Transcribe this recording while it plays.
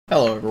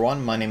Hello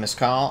everyone, my name is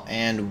Kyle,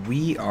 and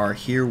we are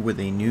here with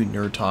a new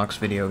Nerd Talks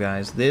video,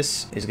 guys.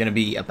 This is going to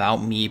be about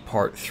me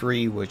part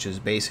 3, which is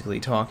basically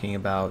talking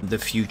about the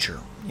future.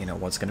 You know,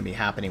 what's going to be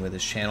happening with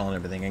this channel and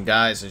everything. And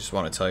guys, I just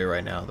want to tell you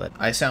right now that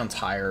I sound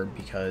tired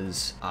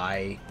because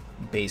I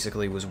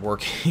basically was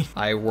working.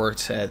 I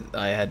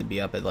had to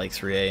be up at like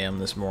 3 a.m.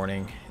 this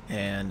morning,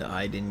 and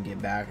I didn't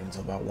get back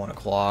until about 1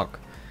 o'clock.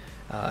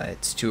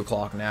 It's 2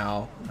 o'clock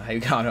now. I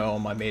got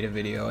home, I made a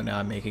video, and now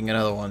I'm making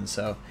another one,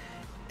 so...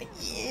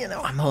 You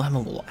know, I'm a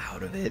little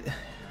out of it.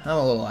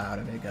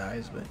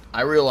 Guys, but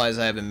I realize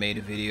I haven't made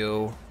a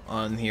video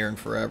on here in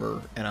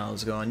forever, and I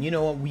was going, you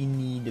know what, we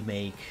need to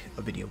make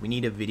a video. We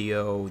need a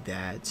video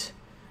that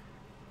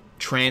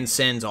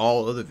transcends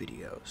all other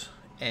videos,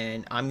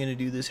 and I'm going to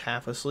do this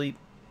half asleep,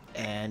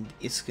 and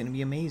it's going to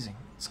be amazing.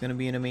 It's going to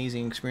be an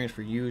amazing experience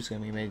for you. It's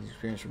going to be an amazing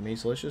experience for me,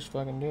 so let's just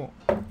fucking do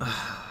it.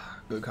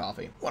 Good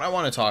coffee. What I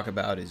want to talk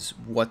about is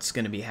what's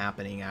going to be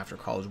happening after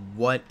college.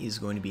 What is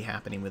going to be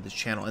happening with this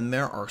channel? And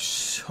there are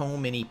so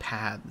many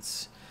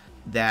paths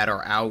that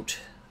are out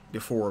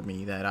before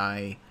me that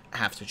I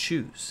have to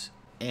choose.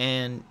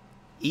 And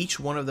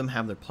each one of them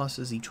have their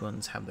pluses, each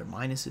one's have their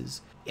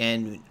minuses.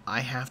 And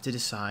I have to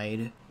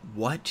decide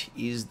what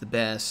is the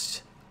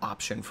best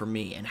option for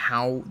me and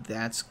how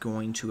that's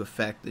going to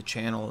affect the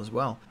channel as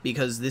well.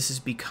 Because this has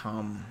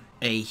become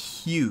a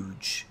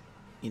huge,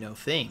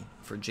 thing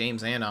for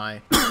James and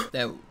I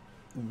that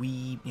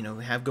we,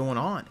 have going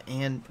on,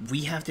 and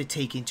we have to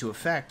take into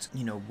effect,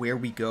 where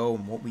we go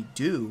and what we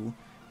do,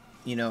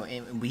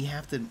 and we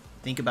have to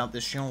think about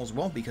this channel as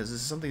well, because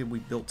this is something that we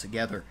built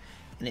together,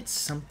 and it's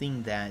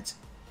something that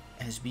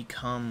has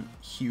become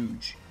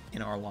huge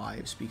in our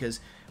lives, because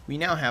we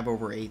now have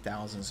over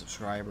 8,000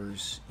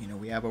 subscribers.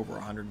 We have over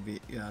 100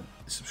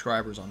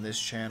 subscribers on this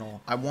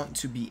channel. I want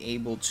to be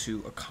able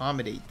to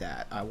accommodate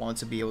that. I want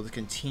to be able to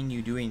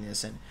continue doing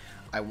this, and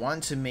I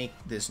want to make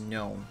this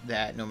known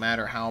that no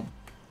matter how,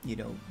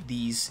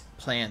 these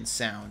plans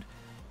sound,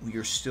 we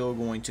are still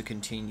going to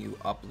continue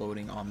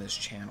uploading on this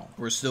channel.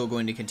 We're still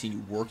going to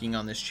continue working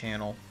on this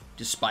channel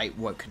despite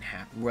what can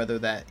happen. Whether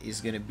that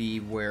is going to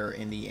be where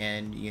in the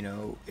end,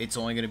 it's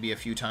only going to be a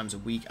few times a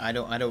week. I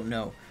don't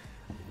know.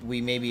 We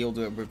may be able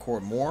to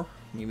record more.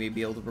 We may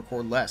be able to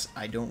record less.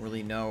 I don't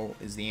really know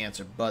is the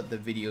answer, but the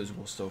videos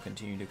will still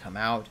continue to come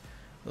out.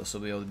 They'll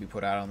still be able to be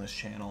put out on this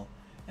channel,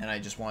 and I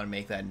just want to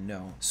make that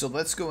known. So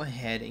let's go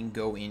ahead and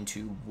go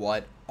into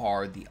what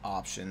are the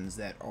options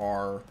that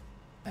are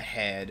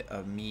ahead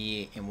of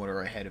me and what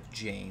are ahead of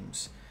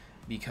James,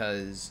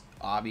 because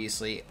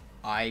obviously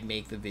I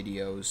make the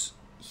videos,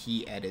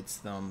 he edits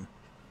them,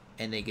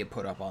 and they get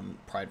put up on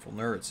Prideful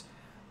Nerds.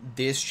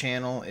 This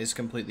channel is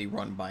completely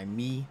run by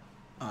me.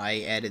 I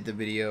edit the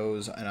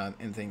videos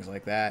and things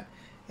like that,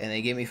 and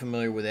they get me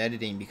familiar with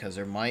editing, because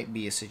there might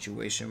be a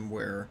situation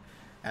where,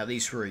 at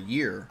least for a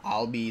year,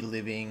 I'll be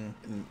living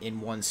in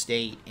one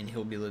state and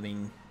he'll be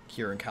living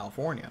here in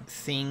California.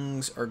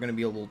 Things are going to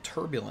be a little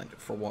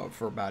turbulent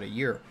for about a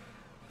year.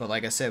 But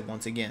like I said,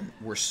 once again,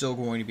 we're still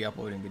going to be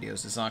uploading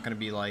videos. It's not going to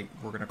be like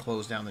we're going to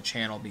close down the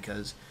channel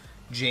because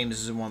James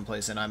is in one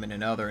place and I'm in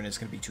another and it's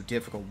going to be too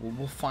difficult.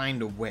 We'll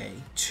find a way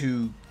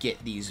to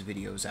get these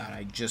videos out.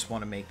 I just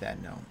want to make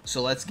that known.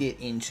 So let's get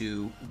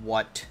into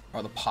what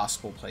are the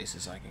possible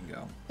places I can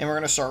go. And we're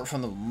going to start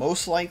from the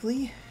most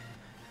likely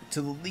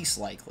to the least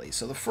likely.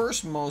 So the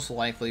first most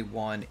likely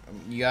one,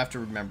 you have to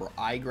remember,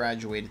 I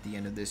graduate at the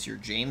end of this year.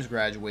 James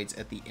graduates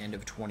at the end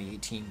of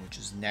 2018, which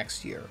is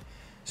next year.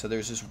 So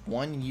there's this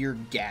 1 year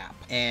gap.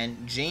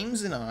 And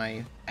James and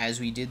I, as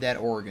we did that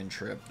Oregon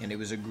trip, and it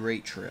was a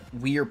great trip,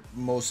 we are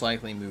most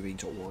likely moving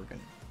to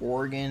Oregon.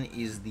 Oregon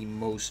is the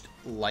most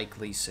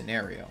likely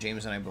scenario.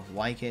 James and I both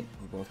like it.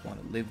 We both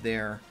want to live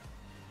there.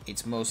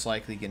 It's most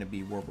likely going to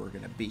be where we're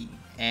going to be.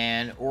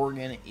 And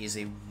Oregon is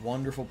a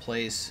wonderful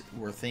place.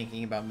 We're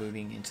thinking about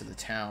moving into the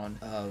town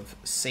of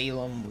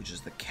Salem, which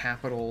is the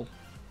capital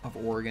of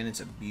Oregon.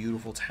 It's a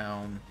beautiful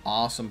town,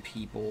 awesome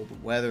people,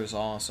 the weather's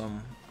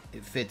awesome.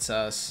 It fits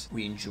us.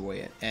 We enjoy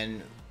it.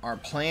 And our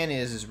plan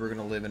is we're going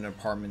to live in an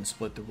apartment,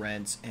 split the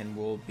rents, and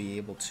we'll be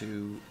able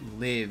to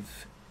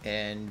live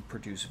and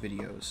produce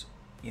videos,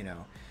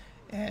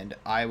 And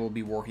I will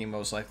be working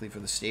most likely for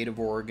the state of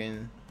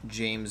Oregon.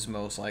 James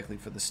most likely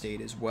for the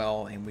state as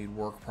well. And we'd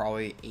work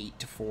probably 8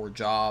 to 4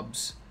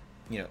 jobs,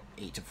 8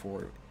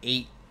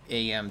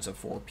 a.m. to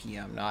 4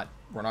 p.m.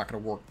 We're not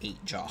going to work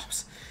 8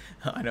 jobs.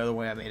 I know the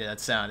way I made it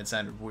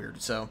sounded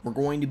weird. So we're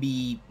going to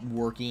be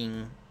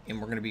working, and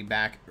we're going to be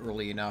back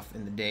early enough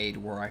in the day to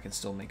where I can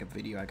still make a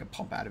video. I can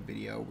pump out a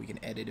video. We can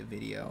edit a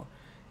video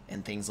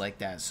and things like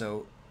that.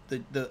 So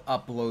the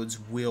uploads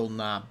will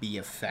not be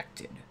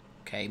affected.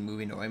 Okay,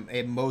 moving on.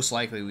 And most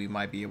likely we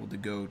might be able to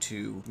go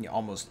to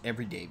almost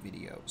everyday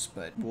videos,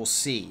 but we'll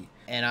see.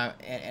 And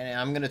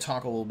I'm going to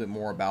talk a little bit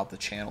more about the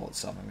channel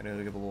itself. I'm going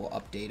to give a little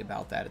update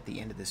about that at the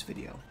end of this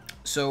video.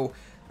 So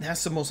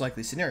that's the most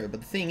likely scenario.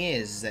 But the thing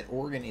is that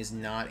Oregon is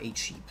not a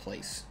cheap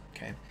place.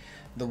 Okay,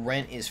 the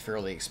rent is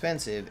fairly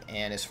expensive,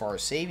 and as far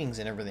as savings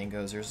and everything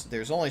goes,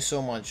 there's only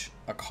so much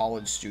a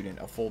college student,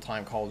 a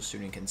full-time college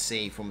student, can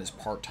save from his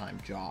part-time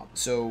job.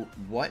 So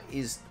what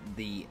is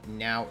the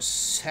now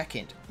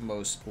second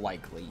most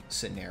likely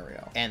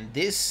scenario? And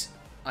this,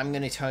 I'm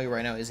going to tell you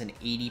right now, is an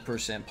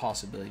 80%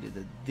 possibility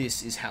that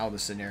this is how the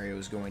scenario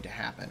is going to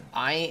happen.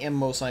 I am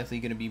most likely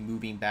going to be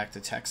moving back to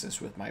Texas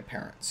with my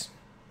parents.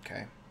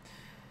 Okay.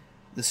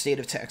 The state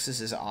of Texas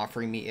is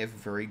offering me a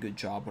very good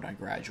job when I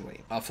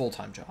graduate, a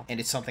full-time job, and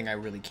it's something I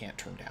really can't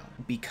turn down.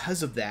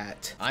 Because of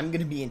that, I'm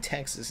going to be in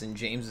Texas and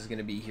James is going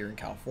to be here in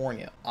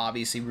California.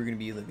 Obviously, we're going to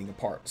be living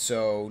apart.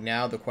 So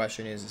now the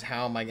question is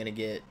how am I going to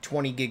get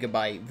 20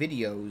 gigabyte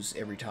videos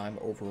every time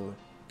over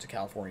to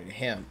California to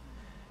him?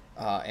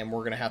 And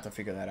we're going to have to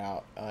figure that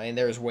out. And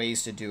there's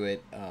ways to do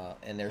it,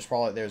 and there's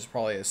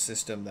probably a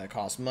system that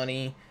costs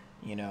money,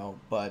 you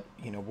know, but,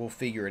 you know, we'll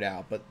figure it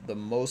out. But the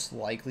most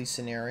likely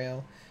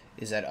scenario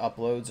is that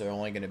uploads are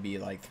only going to be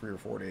like 3 or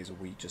 4 days a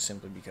week, just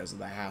simply because of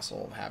the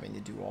hassle of having to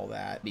do all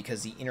that,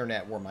 because the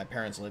internet where my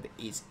parents live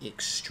is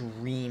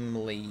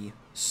extremely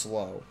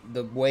slow.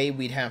 The way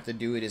we'd have to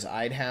do it is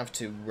I'd have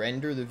to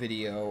render the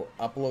video,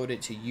 upload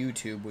it to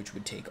YouTube, which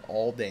would take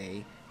all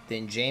day.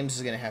 Then James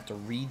is going to have to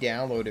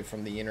re-download it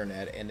from the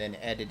internet and then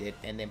edit it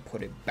and then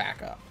put it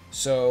back up.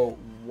 So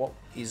what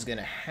is going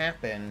to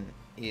happen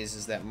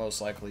is that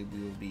most likely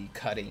we will be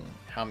cutting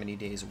how many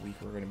days a week.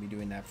 We're going to be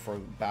doing that for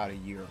about a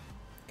year.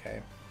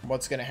 Okay.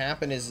 What's going to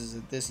happen is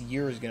that this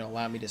year is going to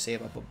allow me to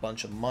save up a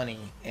bunch of money,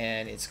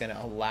 and it's going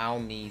to allow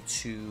me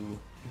to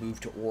move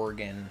to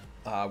Oregon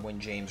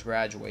when James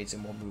graduates,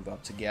 and we'll move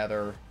up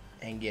together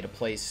and get a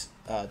place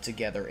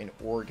together in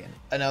Oregon.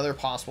 Another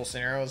possible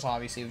scenario is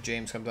obviously if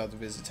James comes out to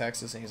visit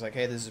Texas and he's like,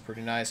 hey, this is pretty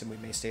nice, and we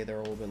may stay there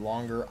a little bit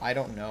longer. I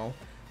don't know.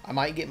 I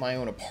might get my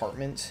own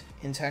apartment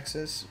in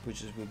Texas,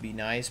 which would be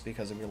nice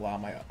because it would allow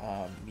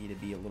me to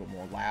be a little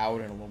more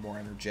loud and a little more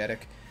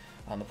energetic.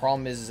 The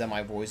problem is that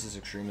my voice is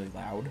extremely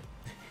loud.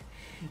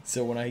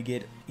 So when I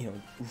get, you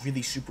know,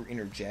 really super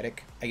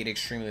energetic, I get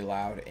extremely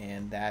loud,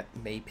 and that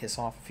may piss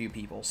off a few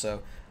people.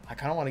 So I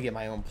kind of want to get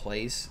my own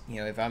place.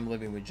 You know, if I'm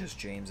living with just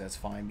James, that's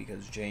fine,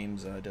 because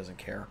James doesn't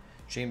care.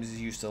 James is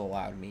used to the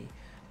loud me.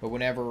 But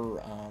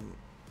whenever,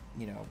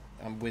 you know,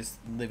 I'm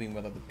living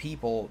with other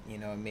people, you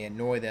know, it may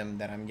annoy them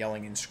that I'm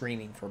yelling and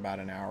screaming for about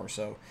an hour.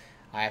 So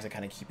I have to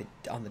kind of keep it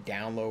on the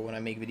down low when I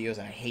make videos,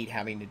 and I hate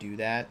having to do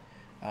that.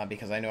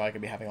 Because I know I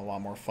could be having a lot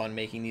more fun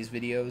making these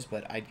videos,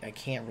 but I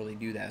can't really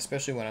do that,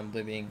 especially when I'm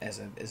living as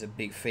a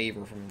big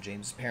favor from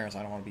James's parents.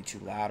 I don't want to be too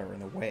loud or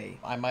in the way.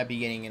 I might be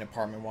getting an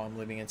apartment while I'm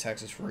living in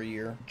Texas for a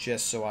year,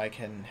 just so I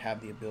can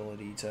have the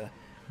ability to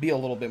be a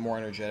little bit more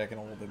energetic and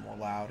a little bit more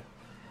loud.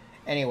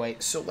 Anyway,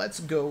 so let's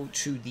go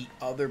to the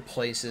other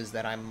places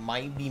that I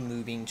might be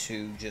moving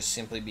to, just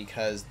simply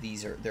because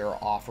there are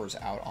offers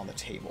out on the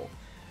table.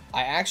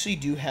 I actually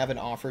do have an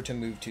offer to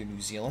move to New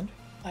Zealand.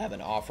 I have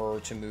an offer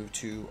to move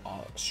to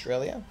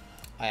Australia.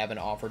 I have an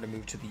offer to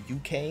move to the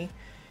UK.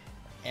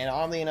 And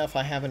oddly enough,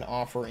 I have an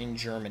offer in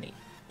Germany.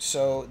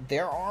 So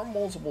there are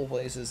multiple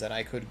places that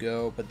I could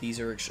go, but these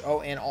are...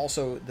 Oh, and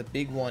also the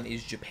big one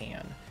is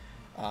Japan.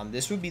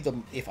 This would be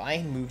if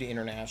I moved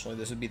internationally,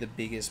 this would be the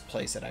biggest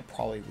place that I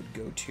probably would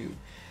go to.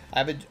 I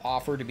have an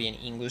offer to be an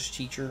English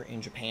teacher in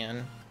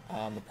Japan.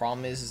 The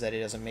problem is that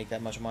it doesn't make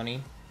that much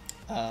money.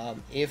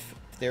 If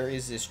there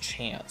is this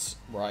chance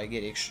where I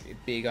get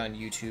big on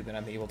YouTube and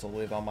I'm able to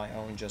live on my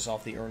own just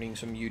off the earnings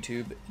from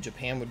YouTube,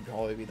 Japan would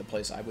probably be the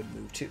place I would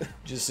move to.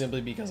 Just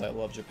simply because I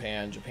love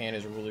Japan. Japan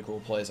is a really cool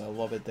place. I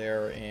love it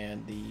there,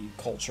 and the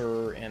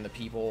culture and the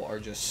people are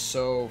just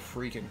so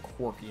freaking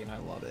quirky, and I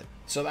love it.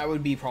 So that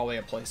would be probably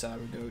a place that I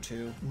would go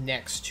to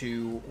next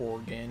to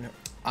Oregon.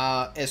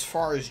 As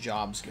far as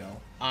jobs go,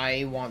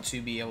 I want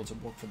to be able to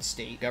work for the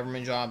state.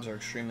 Government jobs are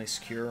extremely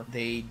secure.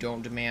 They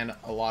don't demand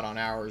a lot on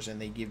hours, and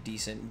they give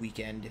decent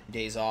weekend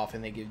days off,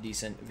 and they give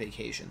decent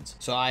vacations.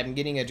 So I'm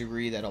getting a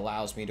degree that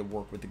allows me to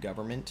work with the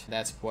government.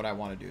 That's what I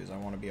want to do, is I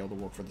want to be able to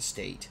work for the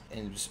state,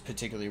 and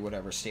particularly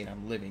whatever state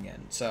I'm living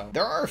in. So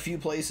there are a few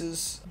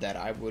places that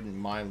I wouldn't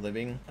mind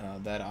living,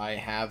 that I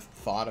have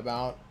thought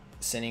about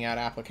sending out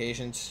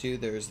applications to.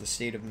 There's the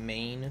state of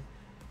Maine.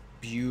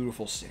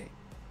 Beautiful state.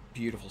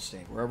 Beautiful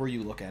state. Wherever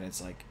you look at it,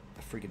 it's like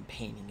a freaking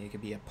painting. It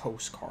could be a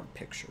postcard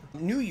picture.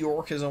 New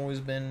York has always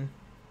been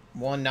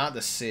one, not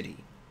the city,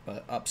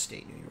 but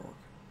upstate New York.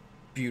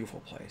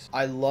 Beautiful place.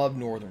 I love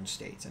northern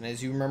states, and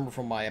as you remember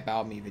from my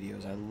About Me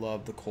videos, I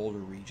love the colder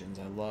regions.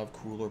 I love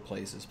cooler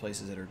places,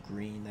 places that are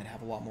green, that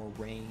have a lot more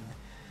rain.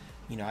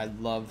 You know, I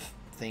love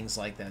things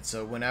like that.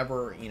 So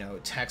whenever, you know,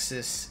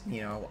 Texas,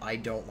 you know, I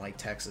don't like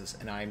Texas,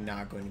 and I'm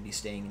not going to be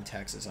staying in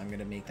Texas. I'm going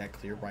to make that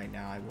clear right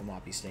now. I will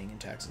not be staying in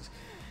Texas.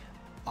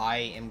 I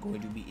am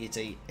going to be,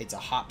 it's a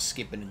hop,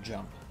 skip, and a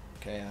jump.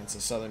 Okay, that's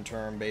a southern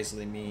term,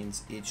 basically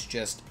means it's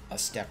just a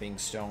stepping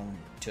stone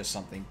to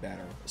something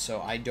better.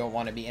 So I don't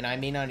want to be, and I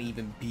may not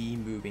even be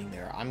moving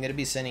there. I'm going to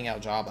be sending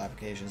out job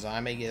applications. I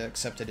may get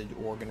accepted into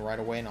Oregon right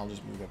away, and I'll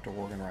just move up to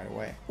Oregon right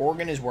away.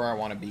 Oregon is where I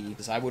want to be,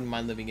 because I wouldn't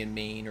mind living in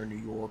Maine or New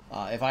York.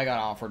 If I got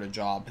offered a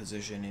job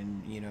position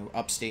in, you know,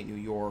 upstate New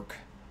York,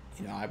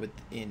 You know, I would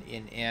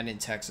in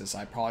Texas,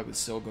 I probably would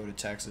still go to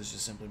Texas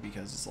just simply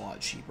because it's a lot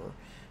cheaper.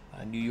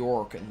 New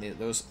York and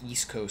those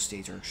East Coast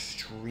states are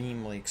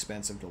extremely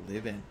expensive to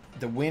live in.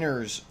 The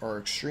winters are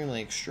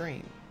extremely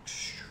extreme.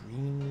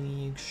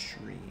 Extremely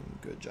extreme.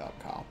 Good job,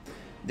 Kyle.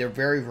 They're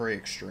very, very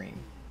extreme.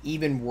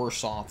 Even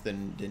worse off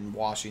than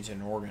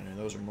Washington and Oregon, and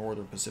those are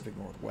northern Pacific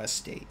Northwest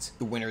states.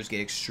 The winters get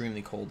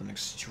extremely cold and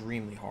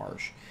extremely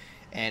harsh.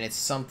 And it's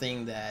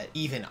something that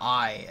even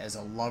I, as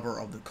a lover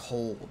of the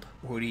cold,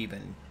 would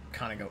even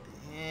kind of go,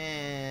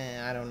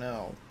 I don't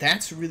know.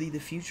 That's really the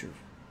future.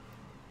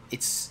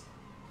 It's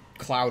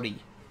cloudy.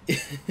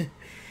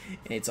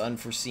 It's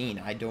unforeseen.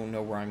 I don't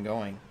know where I'm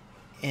going.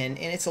 And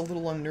it's a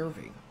little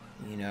unnerving,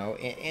 you know.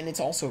 And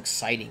it's also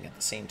exciting at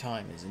the same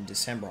time. As in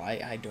December,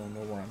 I don't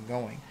know where I'm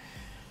going.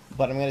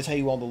 But I'm going to tell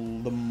you all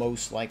the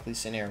most likely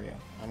scenario.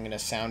 I'm going to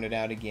sound it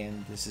out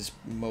again. This is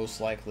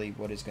most likely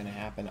what is going to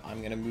happen. I'm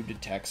going to move to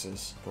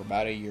Texas for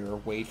about a year,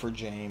 wait for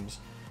James,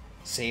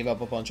 save up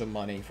a bunch of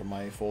money for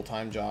my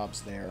full-time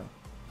jobs there,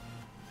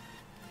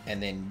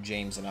 and then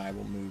James and I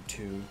will move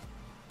to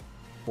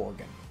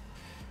Oregon.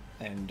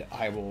 And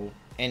I will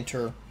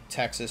enter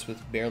Texas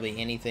with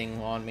barely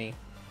anything on me,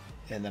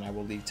 and then I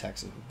will leave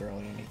Texas with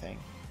barely anything.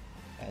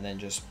 And then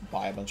just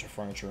buy a bunch of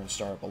furniture and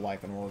start up a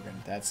life in Oregon.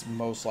 That's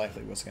most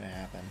likely what's going to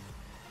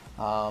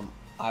happen.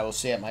 I will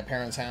stay at my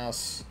parents'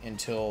 house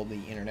until the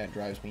internet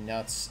drives me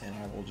nuts, and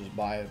I will just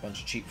buy a bunch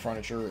of cheap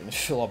furniture and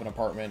fill up an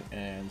apartment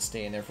and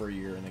stay in there for a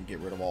year and then get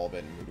rid of all of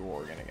it and move to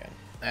Oregon again.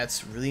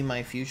 That's really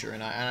my future,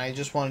 and I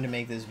just wanted to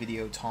make this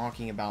video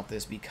talking about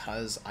this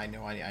because I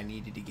know I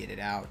needed to get it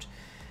out.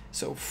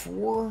 So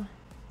for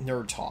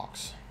Nerd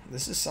Talks,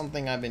 this is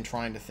something I've been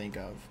trying to think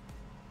of,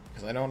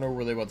 because I don't know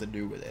really what to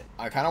do with it.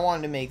 I kind of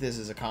wanted to make this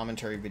as a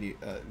commentary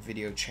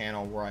video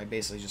channel where I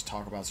basically just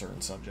talk about certain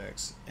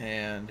subjects.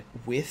 And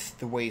with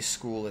the way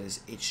school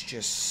is, it's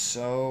just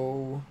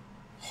so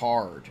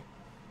hard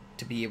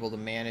to be able to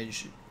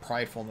manage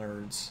Prideful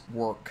Nerds,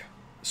 work,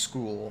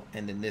 school,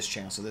 and then this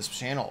channel. So this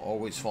channel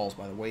always falls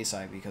by the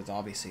wayside because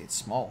obviously it's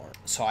smaller.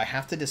 So I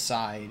have to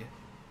decide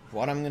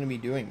what I'm going to be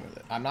doing with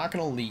it. I'm not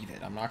going to leave it.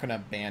 I'm not going to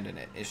abandon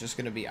it. It's just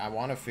going to be, I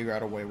want to figure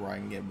out a way where I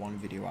can get one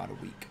video out a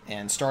week.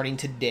 And starting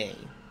today,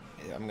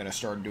 I'm going to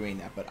start doing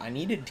that. But I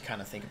needed to kind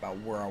of think about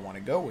where I want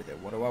to go with it.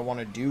 What do I want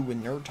to do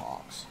with Nerd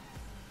Talks?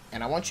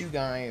 And I want you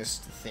guys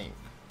to think,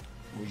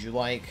 would you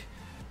like,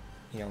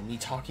 you know, me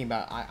talking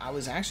about, I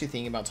was actually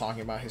thinking about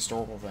talking about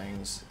historical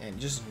things and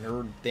just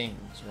nerd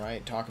things,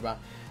 right?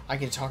 I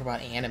can talk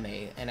about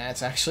anime, and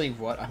that's actually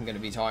what I'm going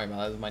to be talking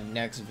about. That's my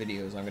next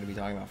videos. I'm going to be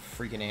talking about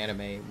freaking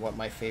anime, what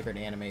my favorite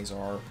animes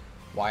are,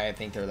 why I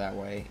think they're that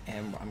way,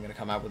 and I'm going to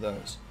come out with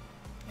those.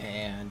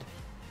 And,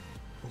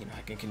 you know,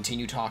 I can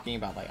continue talking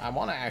about, like, I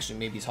want to actually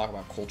maybe talk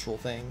about cultural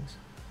things,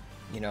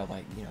 you know,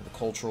 like, you know, the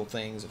cultural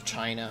things of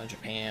China,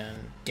 Japan,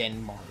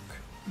 Denmark.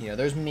 You know,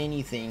 there's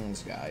many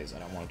things, guys,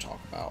 that I want to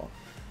talk about.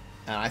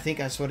 And I think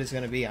that's what it's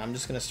going to be. I'm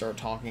just going to start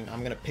talking. I'm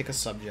going to pick a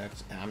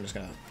subject, and I'm just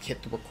going to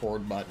hit the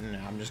record button,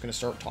 and I'm just going to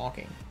start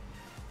talking.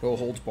 No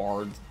holds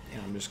barred,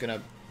 and I'm just going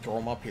to throw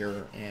them up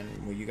here, and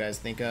what you guys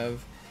think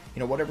of, you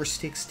know, whatever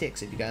sticks.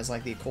 If you guys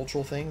like the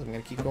cultural things, I'm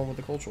going to keep going with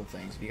the cultural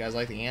things. If you guys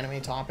like the anime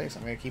topics,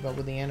 I'm going to keep up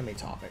with the anime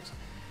topics.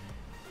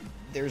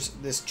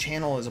 This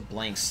channel is a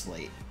blank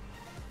slate,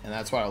 and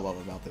that's what I love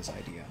about this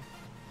idea.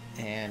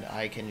 And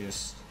I can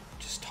just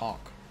talk.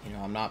 You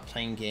know, I'm not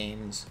playing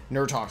games.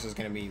 Nerd Talks is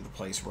going to be the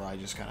place where I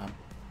just kind of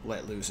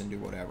let loose and do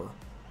whatever.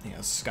 You know,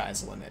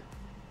 sky's the limit.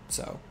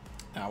 So,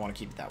 I want to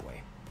keep it that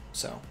way.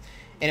 So,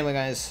 anyway,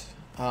 guys,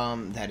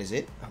 that is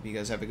it. Hope you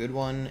guys have a good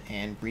one.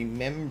 And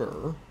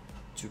remember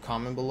to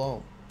comment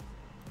below.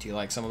 Do you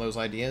like some of those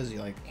ideas? Do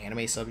you like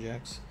anime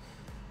subjects?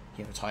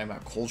 You know, talking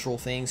about cultural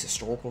things,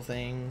 historical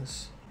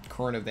things,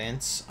 current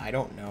events? I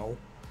don't know.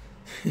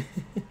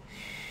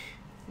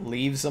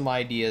 Leave some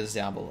ideas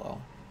down below.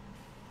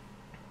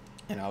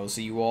 And I will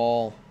see you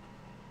all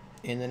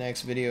in the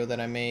next video that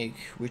I make,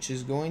 which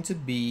is going to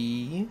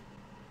be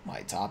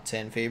my top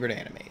 10 favorite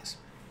animes.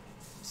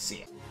 See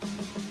ya.